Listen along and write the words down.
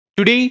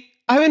Today,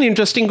 I have an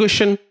interesting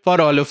question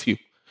for all of you.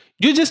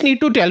 You just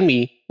need to tell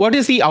me what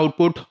is the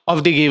output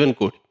of the given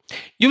code.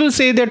 You will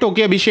say that,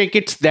 okay, Abhishek,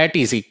 it's that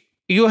easy.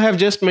 You have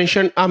just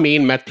mentioned a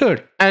main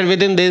method, and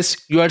within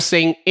this, you are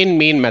saying in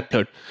main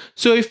method.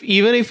 So,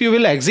 even if you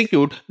will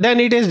execute, then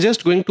it is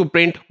just going to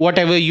print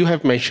whatever you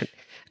have mentioned.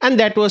 And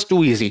that was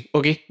too easy,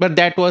 okay? But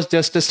that was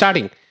just the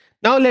starting.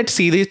 Now let's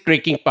see the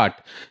tricking part.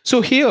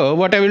 So here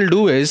what I will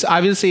do is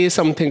I will say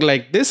something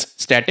like this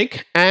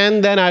static,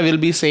 and then I will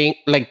be saying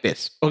like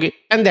this, okay?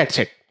 And that's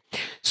it.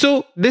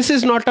 So this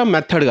is not a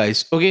method,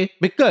 guys, okay?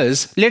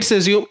 Because let's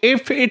assume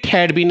if it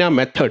had been a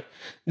method,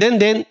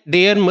 then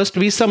there must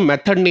be some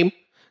method name,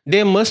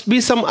 there must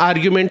be some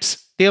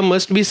arguments, there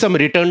must be some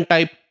return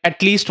type, at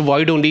least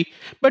void only,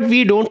 but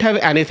we don't have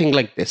anything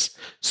like this.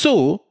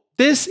 So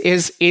this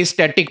is a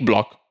static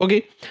block,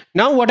 okay?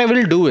 Now what I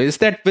will do is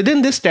that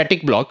within this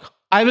static block,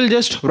 I will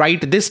just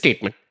write this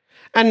statement.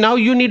 And now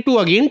you need to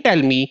again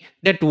tell me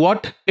that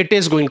what it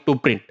is going to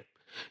print.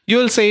 You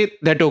will say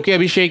that, okay,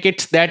 Abhishek,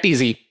 it's that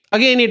easy.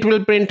 Again, it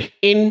will print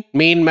in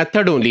main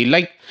method only.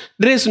 Like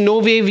there is no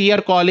way we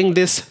are calling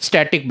this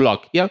static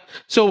block. Yeah.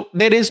 So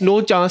there is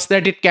no chance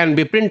that it can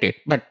be printed,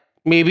 but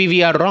maybe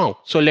we are wrong.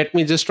 So let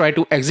me just try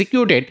to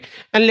execute it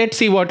and let's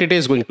see what it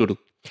is going to do.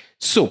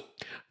 So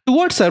to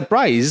our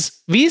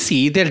surprise, we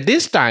see that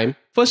this time,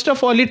 first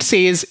of all, it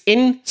says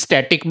in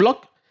static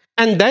block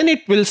and then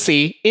it will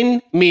say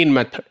in main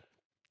method.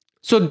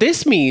 So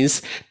this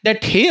means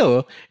that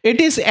here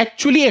it is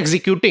actually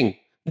executing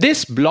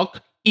this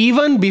block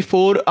even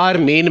before our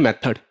main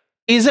method.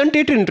 Isn't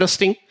it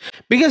interesting?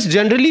 Because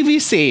generally we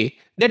say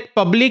that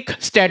public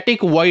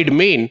static void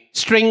main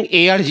string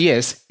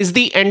args is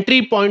the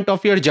entry point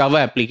of your Java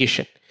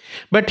application.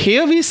 But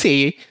here we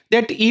say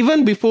that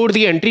even before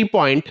the entry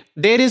point,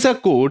 there is a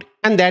code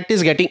and that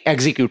is getting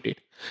executed.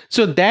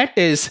 So that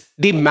is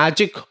the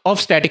magic of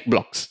static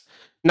blocks.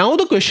 Now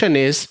the question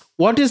is,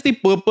 what is the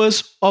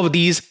purpose of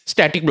these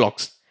static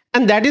blocks?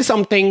 And that is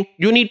something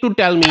you need to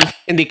tell me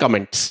in the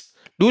comments.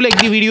 Do like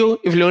the video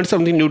if you learned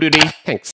something new today. Thanks.